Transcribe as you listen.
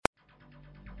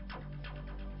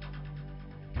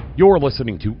You're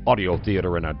listening to audio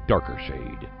theater in a darker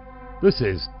shade. This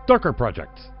is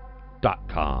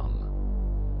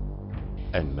darkerprojects.com.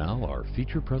 And now our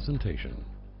feature presentation.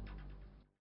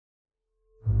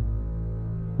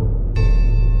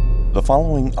 The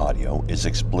following audio is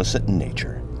explicit in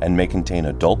nature and may contain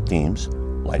adult themes,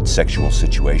 light sexual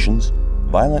situations,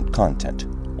 violent content,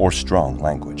 or strong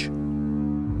language.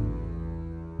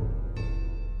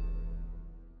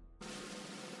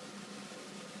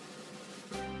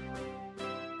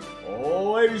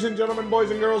 Ladies and gentlemen,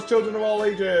 boys and girls, children of all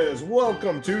ages,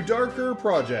 welcome to Darker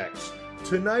Projects.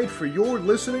 Tonight, for your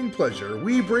listening pleasure,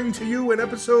 we bring to you an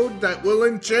episode that will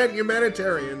enchant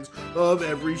humanitarians of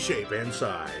every shape and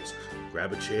size.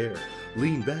 Grab a chair,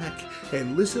 lean back,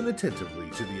 and listen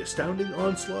attentively to the astounding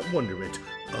onslaught wonderment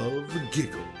of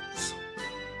Giggles.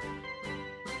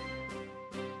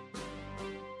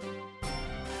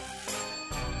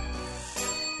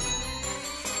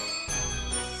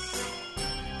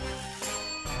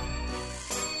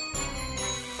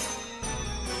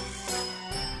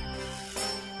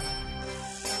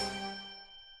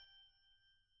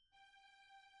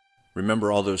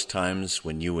 Remember all those times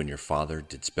when you and your father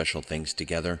did special things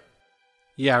together?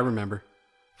 Yeah, I remember.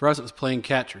 For us, it was playing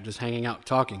catch or just hanging out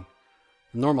talking.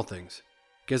 The normal things.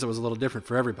 Guess it was a little different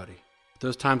for everybody. But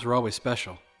those times were always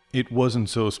special. It wasn't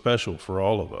so special for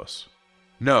all of us.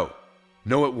 No,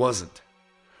 it wasn't.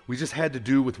 We just had to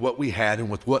do with what we had and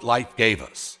with what life gave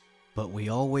us. But we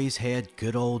always had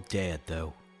good old Dad,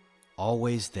 though.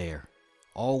 Always there.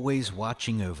 Always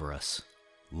watching over us.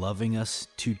 Loving us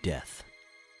to death.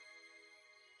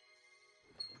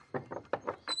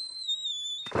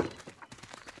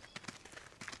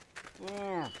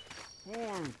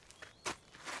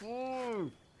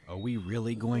 Are we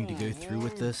really going to go through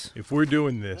with this? If we're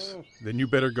doing this, then you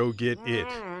better go get it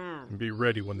and be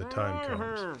ready when the time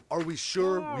comes. Are we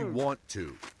sure we want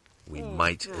to? We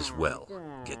might as well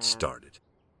get started.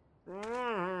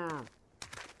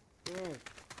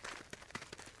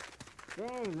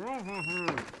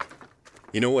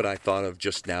 You know what I thought of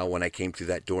just now when I came through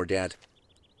that door, Dad?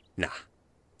 Nah,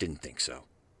 didn't think so.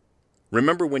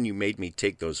 Remember when you made me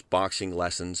take those boxing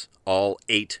lessons, all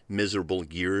 8 miserable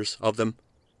years of them?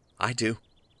 I do.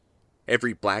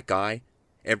 Every black eye,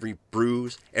 every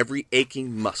bruise, every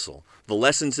aching muscle, the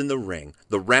lessons in the ring,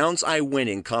 the rounds I win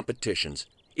in competitions,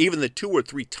 even the 2 or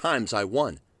 3 times I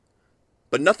won.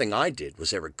 But nothing I did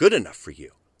was ever good enough for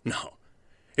you. No.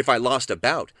 If I lost a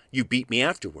bout, you beat me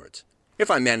afterwards.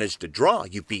 If I managed to draw,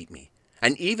 you beat me.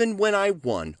 And even when I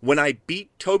won, when I beat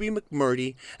Toby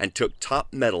McMurdy and took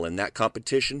top medal in that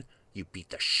competition, you beat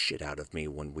the shit out of me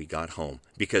when we got home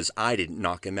because I didn't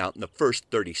knock him out in the first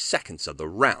 30 seconds of the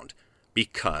round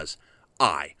because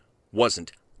I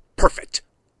wasn't perfect.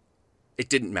 It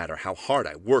didn't matter how hard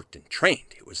I worked and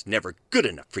trained. It was never good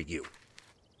enough for you.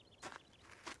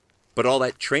 But all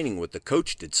that training with the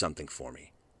coach did something for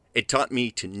me. It taught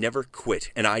me to never quit,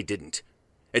 and I didn't.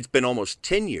 It's been almost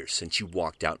 10 years since you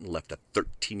walked out and left a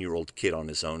 13-year-old kid on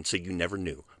his own, so you never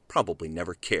knew, probably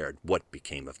never cared what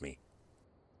became of me.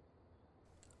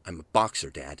 I'm a boxer,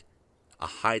 Dad. A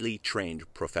highly trained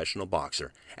professional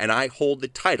boxer, and I hold the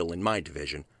title in my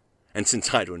division. And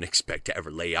since I don't expect to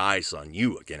ever lay eyes on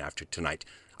you again after tonight,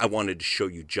 I wanted to show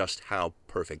you just how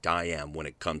perfect I am when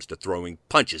it comes to throwing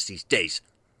punches these days.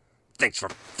 Thanks for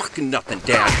fucking nothing,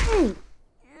 Dad.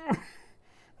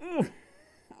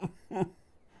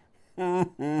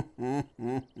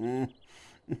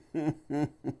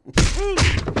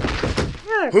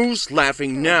 Who's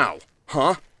laughing now,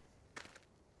 huh?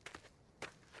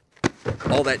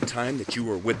 All that time that you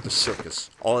were with the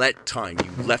circus, all that time you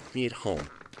left me at home,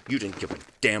 you didn't give a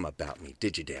damn about me,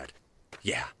 did you, Dad?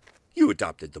 Yeah, you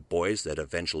adopted the boys that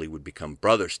eventually would become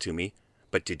brothers to me,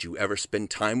 but did you ever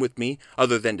spend time with me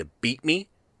other than to beat me?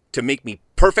 To make me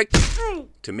perfect?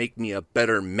 To make me a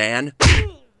better man?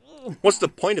 What's the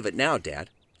point of it now,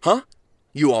 Dad? Huh?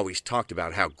 You always talked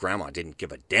about how Grandma didn't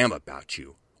give a damn about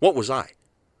you. What was I?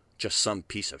 Just some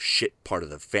piece of shit part of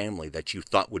the family that you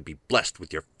thought would be blessed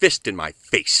with your fist in my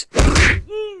face.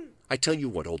 I tell you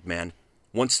what, old man,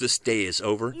 once this day is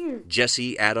over,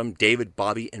 Jesse, Adam, David,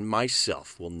 Bobby, and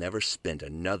myself will never spend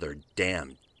another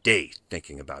damn day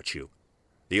thinking about you.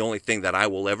 The only thing that I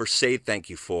will ever say thank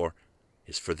you for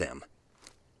is for them.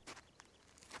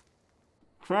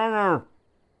 Tanner,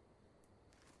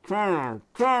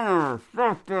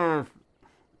 stop this.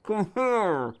 Come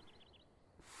here,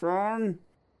 son.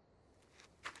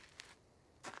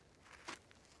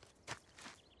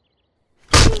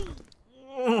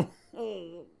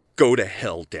 Go to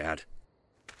hell, Dad.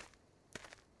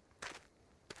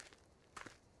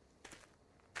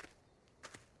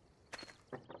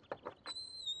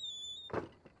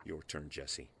 turn,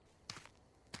 Jesse.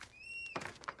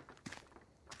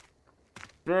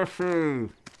 Jesse,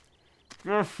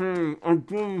 I'm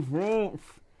doing once.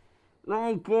 Let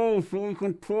me go so we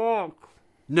can talk.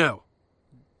 No.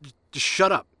 Just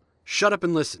shut up. Shut up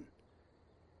and listen.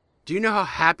 Do you know how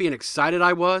happy and excited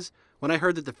I was when I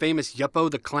heard that the famous Yuppo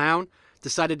the Clown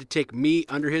decided to take me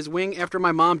under his wing after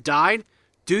my mom died?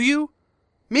 Do you?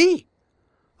 Me.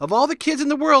 Of all the kids in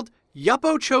the world,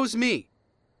 Yuppo chose me.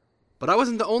 But I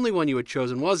wasn't the only one you had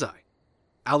chosen, was I?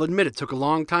 I'll admit it took a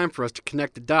long time for us to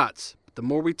connect the dots, but the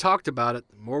more we talked about it,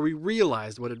 the more we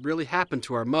realized what had really happened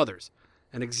to our mothers,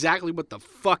 and exactly what the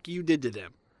fuck you did to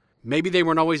them. Maybe they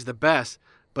weren't always the best,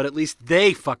 but at least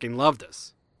they fucking loved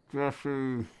us.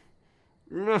 Jesse,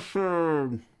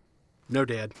 listen. No,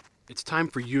 Dad. It's time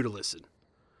for you to listen.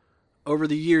 Over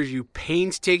the years, you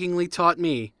painstakingly taught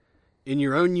me, in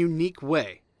your own unique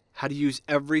way, how to use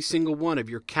every single one of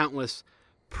your countless,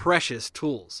 precious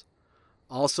tools.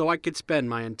 Also, I could spend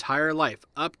my entire life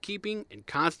upkeeping and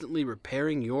constantly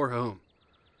repairing your home.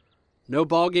 No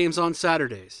ball games on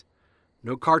Saturdays.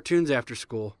 No cartoons after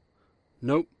school.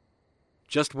 Nope.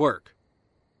 Just work.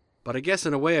 But I guess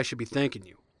in a way I should be thanking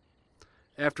you.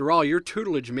 After all, your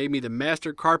tutelage made me the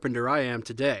master carpenter I am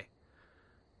today.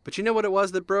 But you know what it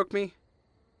was that broke me?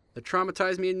 That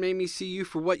traumatized me and made me see you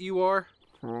for what you are?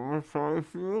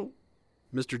 Traumatized you?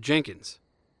 Mr. Jenkins.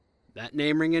 That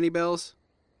name ring any bells?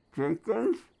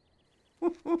 Jenkins?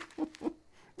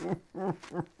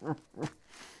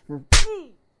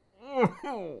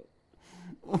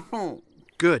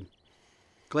 Good.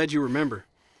 Glad you remember.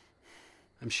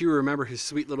 I'm sure you remember his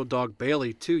sweet little dog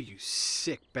Bailey, too, you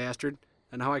sick bastard,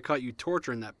 and how I caught you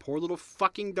torturing that poor little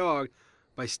fucking dog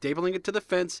by stapling it to the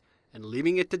fence and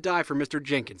leaving it to die for Mr.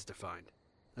 Jenkins to find.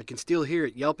 I can still hear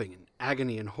it yelping in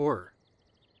agony and horror.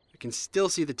 I can still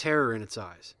see the terror in its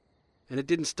eyes. And it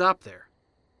didn't stop there.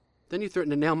 Then you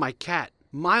threatened to nail my cat,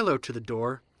 Milo, to the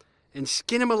door and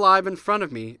skin him alive in front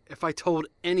of me if I told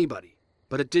anybody.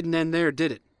 But it didn't end there,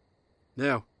 did it?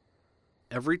 No.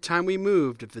 Every time we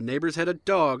moved, if the neighbors had a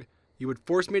dog, you would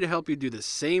force me to help you do the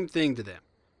same thing to them.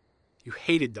 You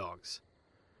hated dogs.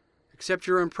 Except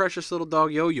your own precious little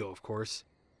dog Yo-Yo, of course.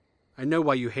 I know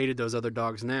why you hated those other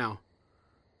dogs now.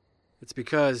 It's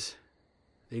because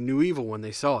they knew evil when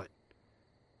they saw it.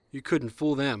 You couldn't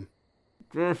fool them.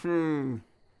 Jesse,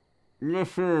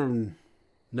 listen.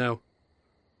 No.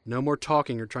 No more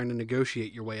talking or trying to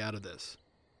negotiate your way out of this.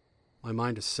 My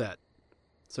mind is set.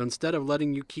 So instead of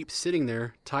letting you keep sitting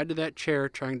there, tied to that chair,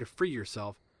 trying to free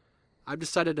yourself, I've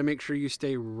decided to make sure you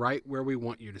stay right where we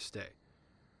want you to stay.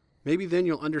 Maybe then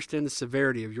you'll understand the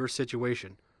severity of your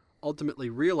situation, ultimately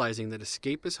realizing that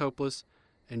escape is hopeless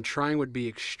and trying would be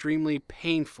extremely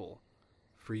painful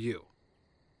for you.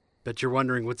 Bet you're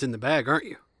wondering what's in the bag, aren't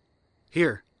you?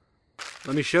 Here,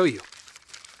 let me show you.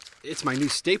 It's my new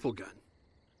staple gun.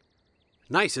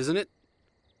 Nice, isn't it?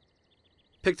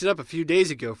 Picked it up a few days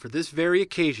ago for this very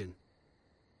occasion.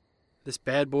 This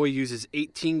bad boy uses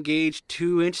 18-gauge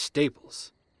 2-inch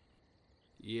staples.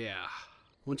 Yeah,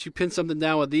 once you pin something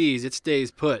down with these, it stays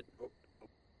put.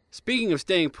 Speaking of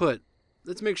staying put,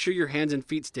 let's make sure your hands and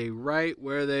feet stay right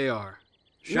where they are.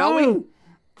 Shall we?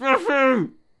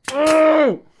 Jesse!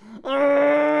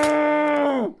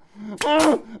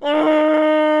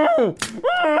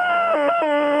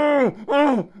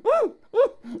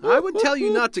 I would tell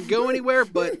you not to go anywhere,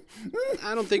 but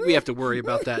I don't think we have to worry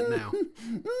about that now.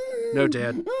 No,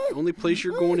 Dad. The only place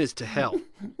you're going is to hell.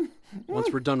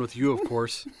 Once we're done with you, of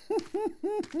course.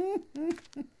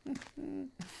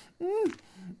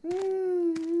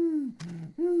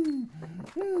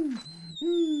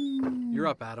 You're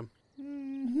up, Adam.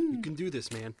 You can do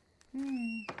this, man.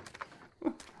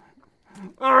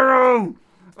 Adam!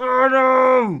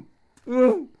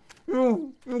 You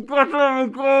got to let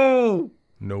me go!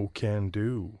 No can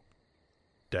do,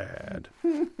 Dad.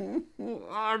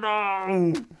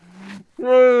 Adam!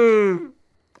 Please!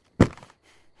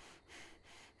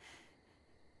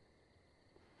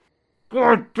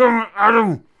 God damn it,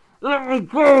 Adam! Let me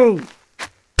go!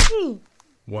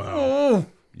 Wow.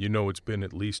 You know it's been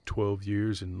at least 12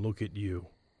 years, and look at you.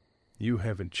 You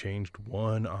haven't changed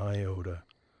one iota.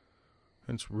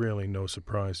 It's really no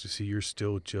surprise to see you're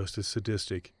still just as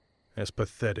sadistic, as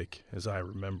pathetic as I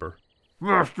remember.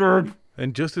 Bastard!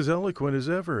 And just as eloquent as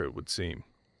ever, it would seem.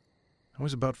 I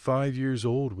was about 5 years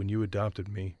old when you adopted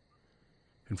me.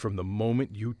 And from the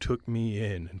moment you took me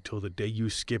in until the day you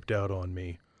skipped out on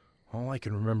me, all I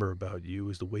can remember about you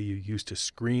is the way you used to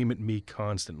scream at me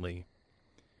constantly.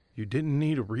 You didn't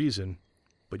need a reason,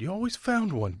 but you always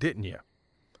found one, didn't you?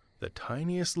 The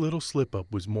tiniest little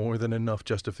slip-up was more than enough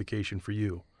justification for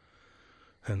you.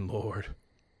 And Lord,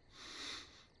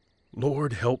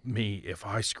 Lord help me if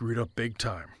I screwed up big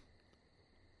time.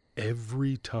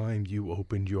 Every time you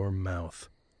opened your mouth,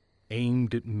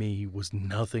 aimed at me was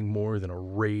nothing more than a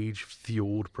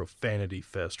rage-fueled profanity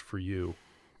fest for you.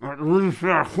 At least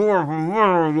that horrible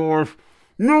mother of yours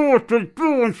knew what to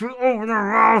do when she opened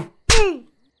her mouth.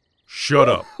 Shut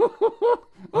up.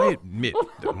 I admit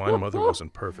that my mother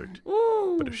wasn't perfect,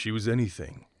 but if she was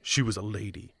anything, she was a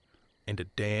lady, and a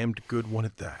damned good one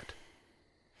at that.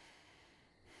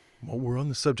 While we're on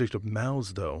the subject of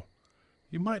mouths, though,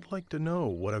 you might like to know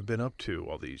what I've been up to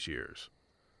all these years.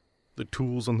 The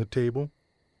tools on the table,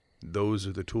 those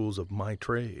are the tools of my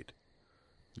trade.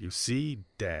 You see,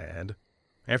 Dad,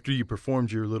 after you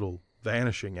performed your little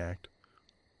vanishing act,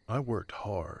 I worked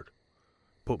hard,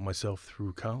 put myself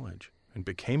through college, and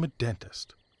became a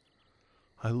dentist.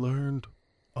 I learned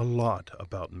a lot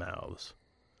about mouths.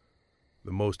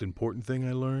 The most important thing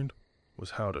I learned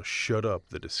was how to shut up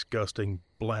the disgusting,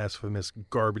 blasphemous,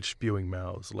 garbage-spewing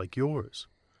mouths like yours.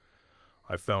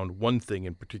 I found one thing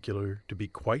in particular to be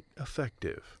quite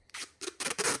effective.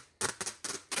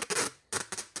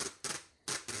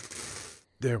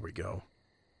 There we go.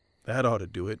 That ought to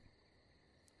do it.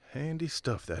 Handy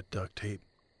stuff, that duct tape.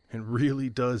 It really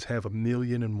does have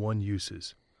 1,000,001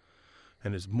 uses,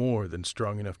 and is more than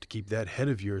strong enough to keep that head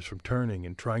of yours from turning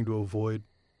and trying to avoid,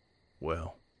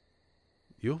 well,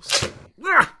 you'll see.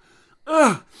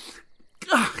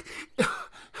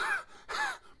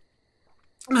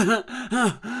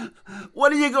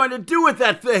 What are you going to do with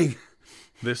that thing?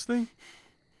 This thing?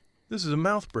 This is a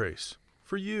mouth brace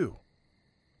for you.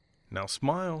 Now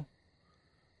smile,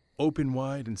 open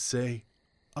wide, and say,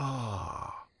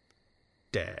 "Ah,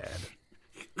 Dad."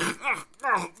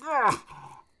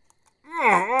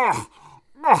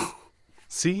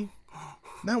 See?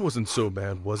 That wasn't so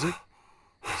bad, was it?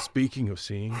 Speaking of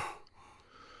seeing,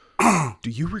 do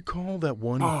you recall that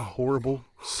one horrible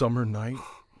summer night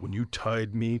when you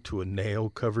tied me to a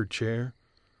nail-covered chair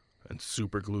and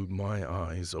superglued my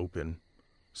eyes open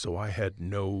so I had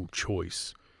no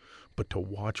choice but to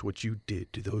watch what you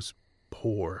did to those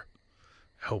poor,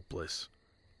 helpless,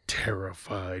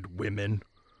 terrified women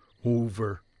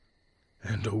over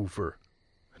and over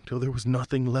until there was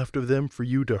nothing left of them for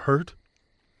you to hurt?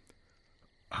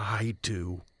 I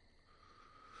do.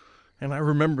 And I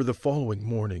remember the following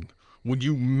morning when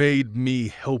you made me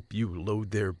help you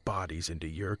load their bodies into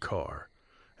your car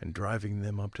and driving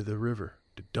them up to the river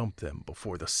to dump them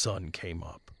before the sun came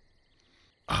up.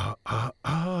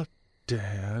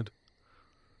 Dad.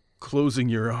 Closing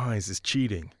your eyes is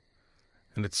cheating,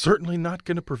 and it's certainly not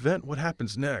going to prevent what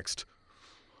happens next.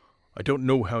 I don't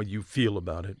know how you feel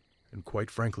about it, and quite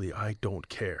frankly, I don't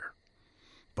care.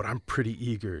 But I'm pretty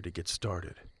eager to get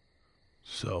started.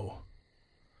 So,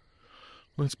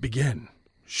 let's begin,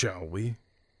 shall we?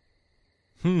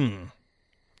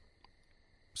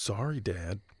 Sorry,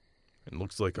 Dad. It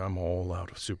looks like I'm all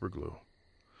out of superglue.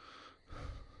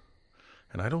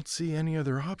 And I don't see any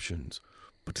other options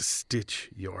but to stitch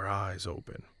your eyes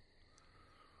open.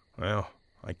 Well,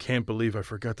 I can't believe I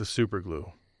forgot the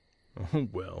superglue. Oh,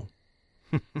 well.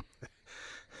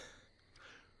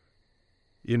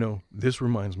 You know, this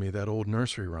reminds me of that old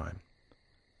nursery rhyme.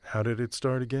 How did it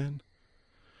start again?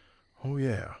 Oh,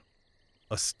 yeah.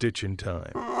 A stitch in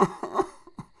time.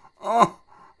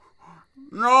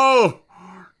 No,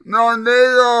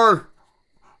 neither.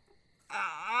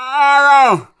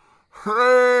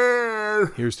 Please.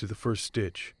 Here's to the first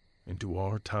stitch into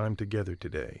our time together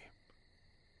today.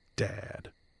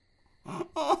 Dad.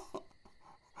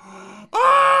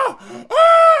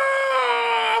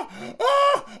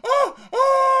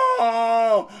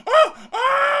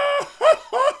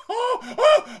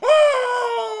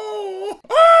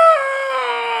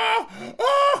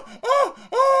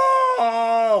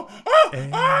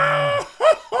 And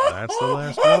that's the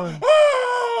last one.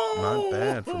 Not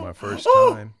bad for my first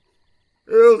time.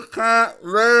 You can't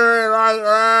read like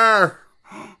that.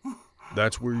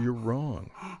 That's where you're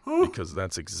wrong, because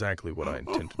that's exactly what I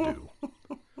intend to do.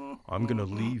 I'm gonna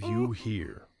leave you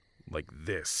here, like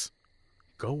this.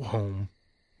 Go home,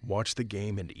 watch the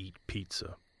game, and eat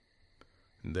pizza.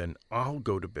 And then I'll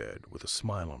go to bed with a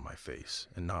smile on my face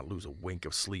and not lose a wink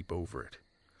of sleep over it.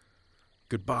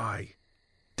 Goodbye,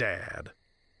 Dad.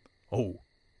 Oh,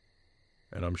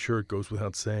 and I'm sure it goes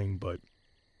without saying, but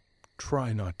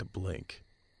try not to blink.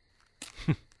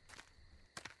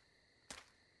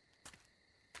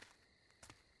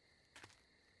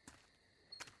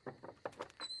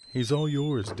 He's all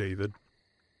yours, David.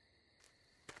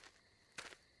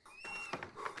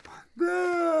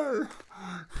 Dad,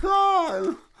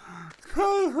 son,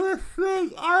 take this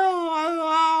thing out of my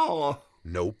mouth.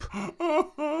 Nope.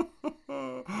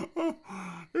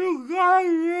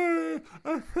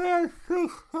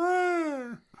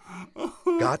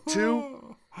 Got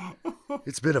to?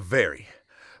 It's been a very,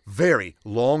 very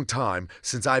long time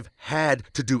since I've had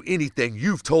to do anything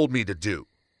you've told me to do.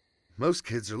 Most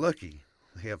kids are lucky.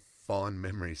 They have fond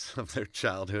memories of their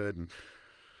childhood, and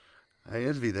I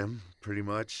envy them pretty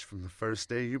much from the first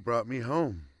day you brought me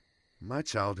home. My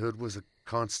childhood was a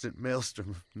constant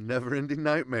maelstrom of never-ending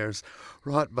nightmares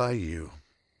wrought by you.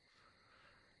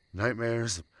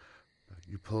 Nightmares of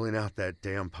you pulling out that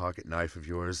damn pocket knife of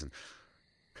yours and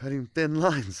cutting thin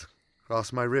lines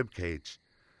across my rib cage,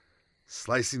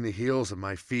 slicing the heels of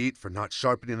my feet for not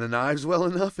sharpening the knives well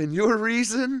enough, and your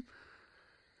reason?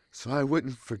 So I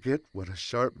wouldn't forget what a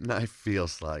sharp knife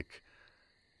feels like.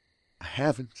 I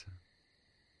haven't.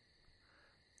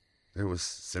 There was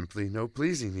simply no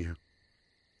pleasing you.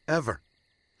 Ever.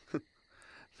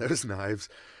 Those knives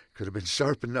could have been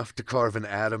sharp enough to carve an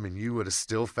atom, and you would have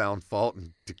still found fault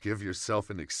and to give yourself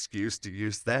an excuse to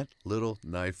use that little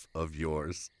knife of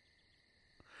yours.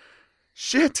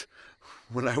 Shit!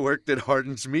 When I worked at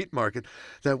Hardin's Meat Market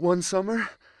that one summer,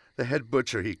 the head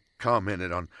butcher, he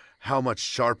commented on how much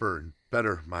sharper and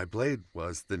better my blade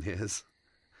was than his.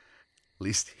 At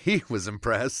least he was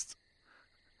impressed.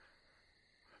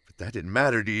 But that didn't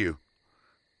matter to you.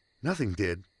 Nothing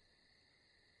did.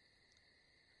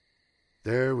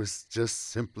 There was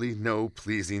just simply no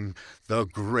pleasing the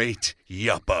great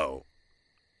Yuppo.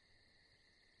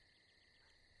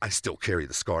 I still carry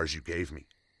the scars you gave me.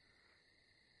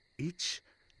 Each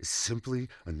is simply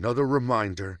another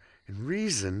reminder and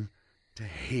reason to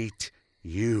hate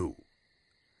you.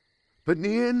 But in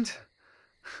the end,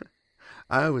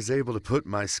 I was able to put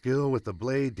my skill with the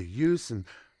blade to use and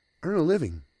earn a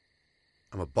living.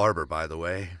 I'm a barber, by the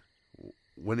way.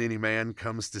 When any man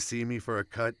comes to see me for a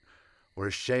cut or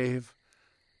a shave,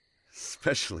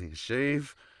 especially a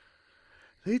shave,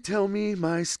 they tell me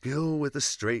my skill with a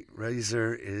straight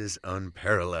razor is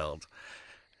unparalleled.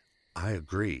 I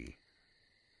agree.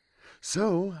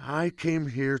 So I came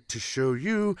here to show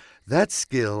you that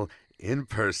skill in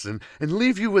person and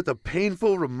leave you with a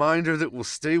painful reminder that will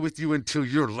stay with you until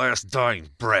your last dying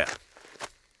breath.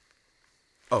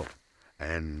 Oh,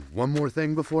 and one more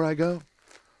thing before I go.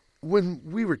 When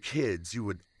we were kids, you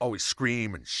would always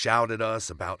scream and shout at us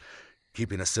about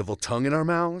keeping a civil tongue in our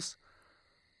mouths.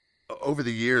 Over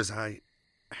the years, I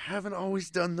haven't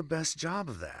always done the best job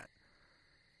of that.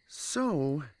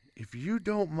 So, if you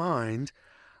don't mind,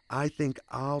 I think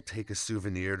I'll take a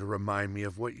souvenir to remind me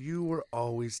of what you were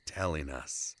always telling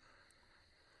us.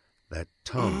 That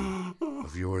tongue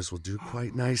of yours will do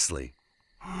quite nicely.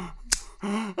 No!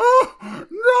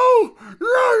 No!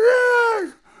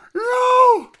 Yes!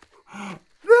 No! No!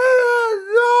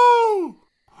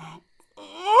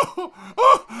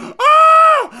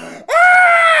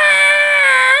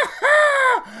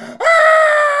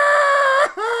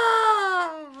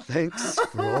 Thanks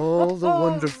for all the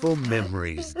wonderful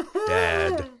memories,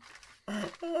 Dad.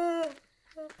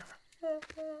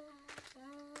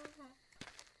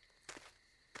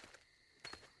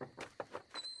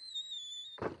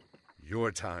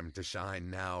 Your time to shine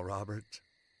now, Robert.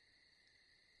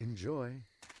 Enjoy.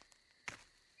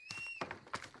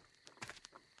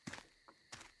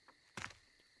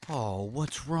 Oh,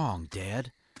 what's wrong,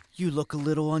 Dad? You look a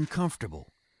little uncomfortable.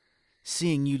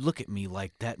 Seeing you look at me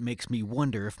like that makes me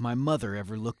wonder if my mother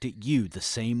ever looked at you the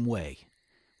same way,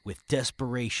 with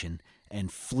desperation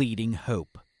and fleeting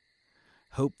hope.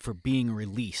 Hope for being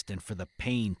released and for the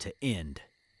pain to end.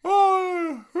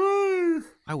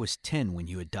 I was 10 when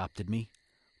you adopted me,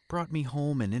 brought me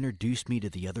home and introduced me to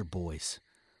the other boys.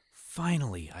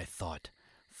 Finally, I thought,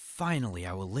 finally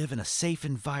I will live in a safe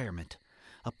environment.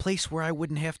 A place where I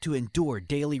wouldn't have to endure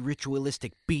daily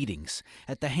ritualistic beatings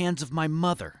at the hands of my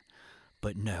mother.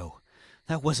 But no,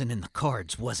 that wasn't in the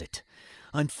cards, was it?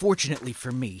 Unfortunately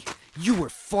for me, you were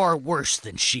far worse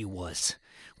than she was.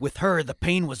 With her, the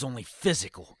pain was only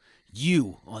physical.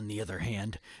 You, on the other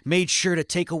hand, made sure to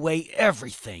take away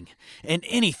everything and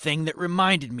anything that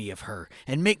reminded me of her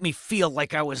and make me feel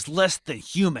like I was less than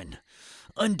human,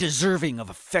 undeserving of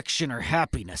affection or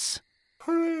happiness.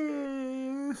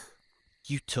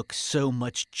 You took so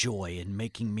much joy in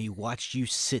making me watch you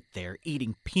sit there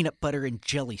eating peanut butter and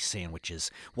jelly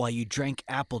sandwiches while you drank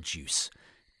apple juice.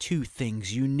 Two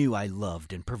things you knew I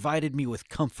loved and provided me with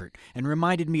comfort and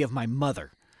reminded me of my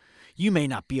mother. You may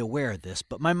not be aware of this,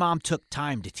 but my mom took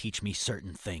time to teach me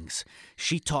certain things.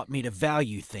 She taught me to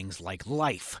value things like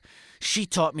life. She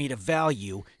taught me to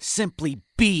value simply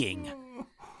being.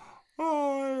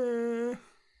 You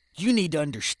need to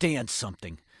understand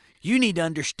something. You need to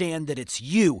understand that it's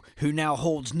you who now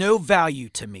holds no value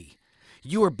to me.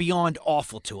 You are beyond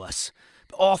awful to us.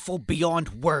 awful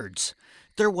beyond words.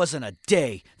 There wasn't a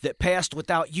day that passed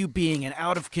without you being an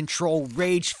out-of-control,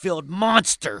 rage-filled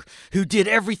monster who did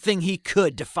everything he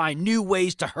could to find new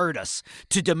ways to hurt us,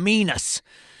 to demean us.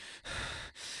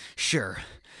 Sure,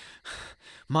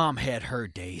 Mom had her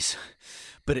days,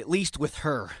 but at least with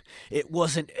her, it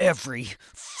wasn't every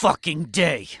fucking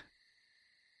day.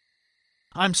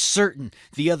 I'm certain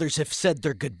the others have said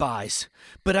their goodbyes,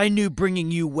 but I knew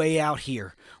bringing you way out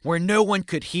here, where no one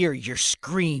could hear your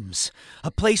screams,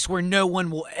 a place where no one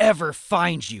will ever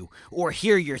find you or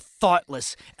hear your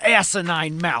thoughtless,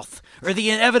 asinine mouth or the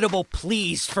inevitable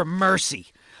pleas for mercy.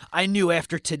 I knew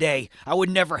after today I would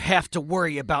never have to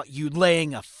worry about you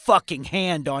laying a fucking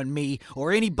hand on me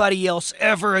or anybody else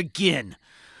ever again.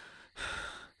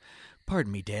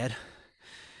 Pardon me, Dad.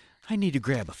 I need to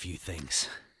grab a few things.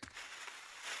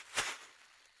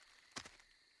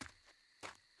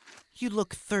 You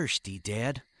look thirsty,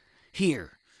 Dad.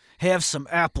 Here, have some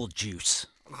apple juice.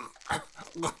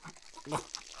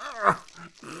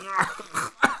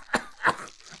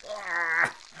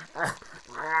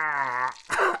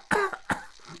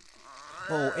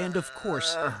 Oh, and of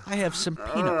course, I have some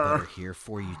peanut butter here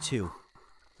for you, too.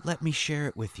 Let me share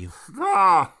it with you.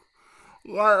 Oh,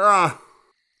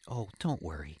 don't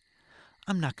worry.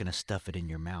 I'm not going to stuff it in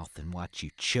your mouth and watch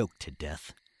you choke to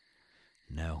death.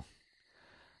 No.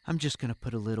 I'm just going to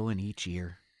put a little in each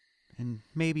ear, and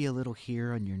maybe a little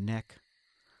here on your neck,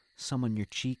 some on your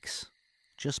cheeks,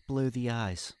 just below the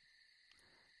eyes.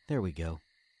 There we go.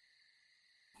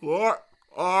 What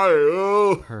are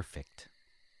you? Perfect.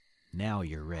 Now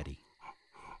you're ready.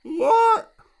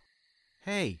 What?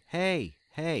 Hey,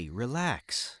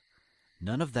 relax.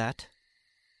 None of that.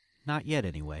 Not yet,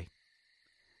 anyway.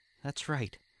 That's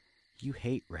right. You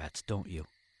hate rats, don't you?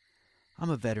 I'm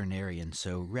a veterinarian,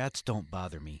 so rats don't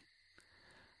bother me.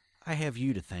 I have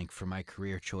you to thank for my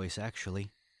career choice, actually.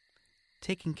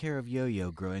 Taking care of Yo-Yo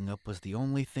growing up was the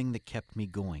only thing that kept me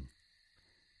going.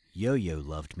 Yo-Yo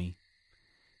loved me.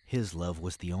 His love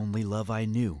was the only love I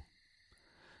knew.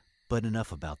 But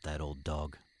enough about that old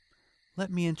dog.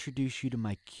 Let me introduce you to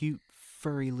my cute,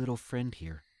 furry little friend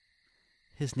here.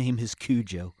 His name is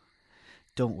Cujo.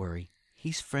 Don't worry,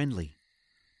 he's friendly,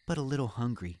 but a little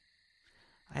hungry.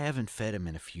 I haven't fed him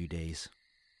in a few days.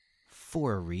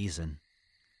 For a reason.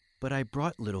 But I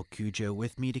brought little Cujo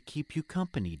with me to keep you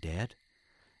company, Dad.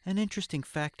 An interesting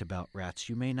fact about rats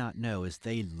you may not know is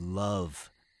they love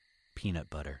peanut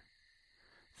butter.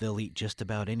 They'll eat just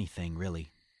about anything,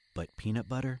 really. But peanut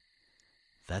butter?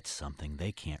 That's something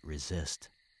they can't resist.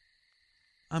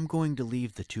 I'm going to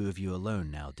leave the two of you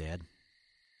alone now, Dad.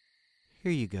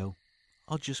 Here you go.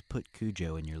 I'll just put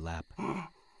Cujo in your lap.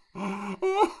 No!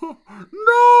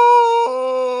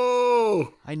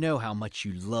 I know how much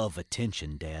you love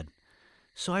attention, Dad.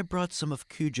 So I brought some of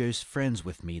Cujo's friends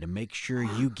with me to make sure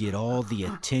you get all the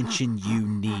attention you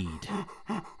need.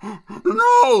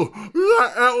 No!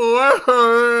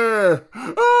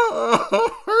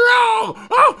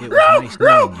 It was nice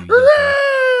knowing you,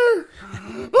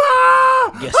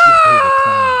 Yoko. Guess Yoko the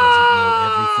Clown doesn't know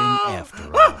everything after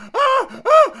all.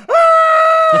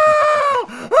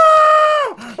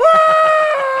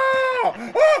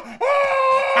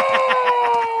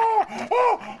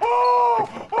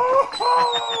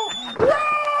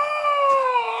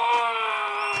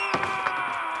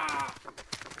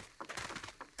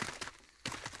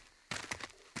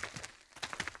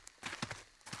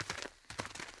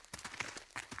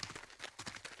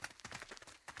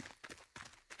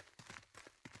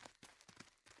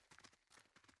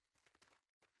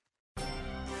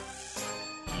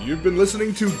 You've been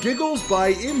listening to Giggles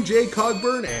by M.J.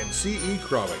 Cogburn and C.E.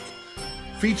 Krolik.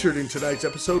 Featured in tonight's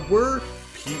episode were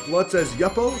Pete Lutz as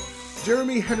Yuppo,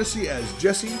 Jeremy Hennessy as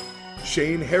Jesse,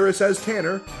 Shane Harris as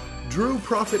Tanner, Drew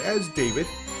Profit as David,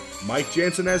 Mike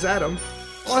Jansen as Adam,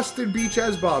 Austin Beach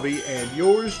as Bobby, and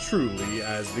yours truly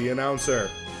as the announcer.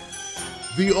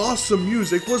 The awesome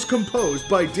music was composed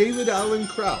by David Allen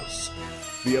Krause.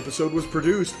 The episode was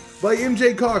produced by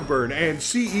M.J. Cogburn and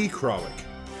C.E. Krolik.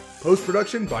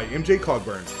 Post-production by M.J.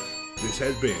 Cogburn. This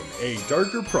has been a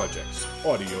Darker Projects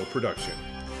audio production.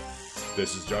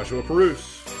 This is Joshua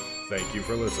Perouse. Thank you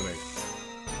for listening.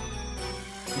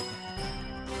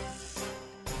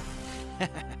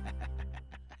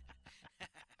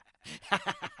 Ha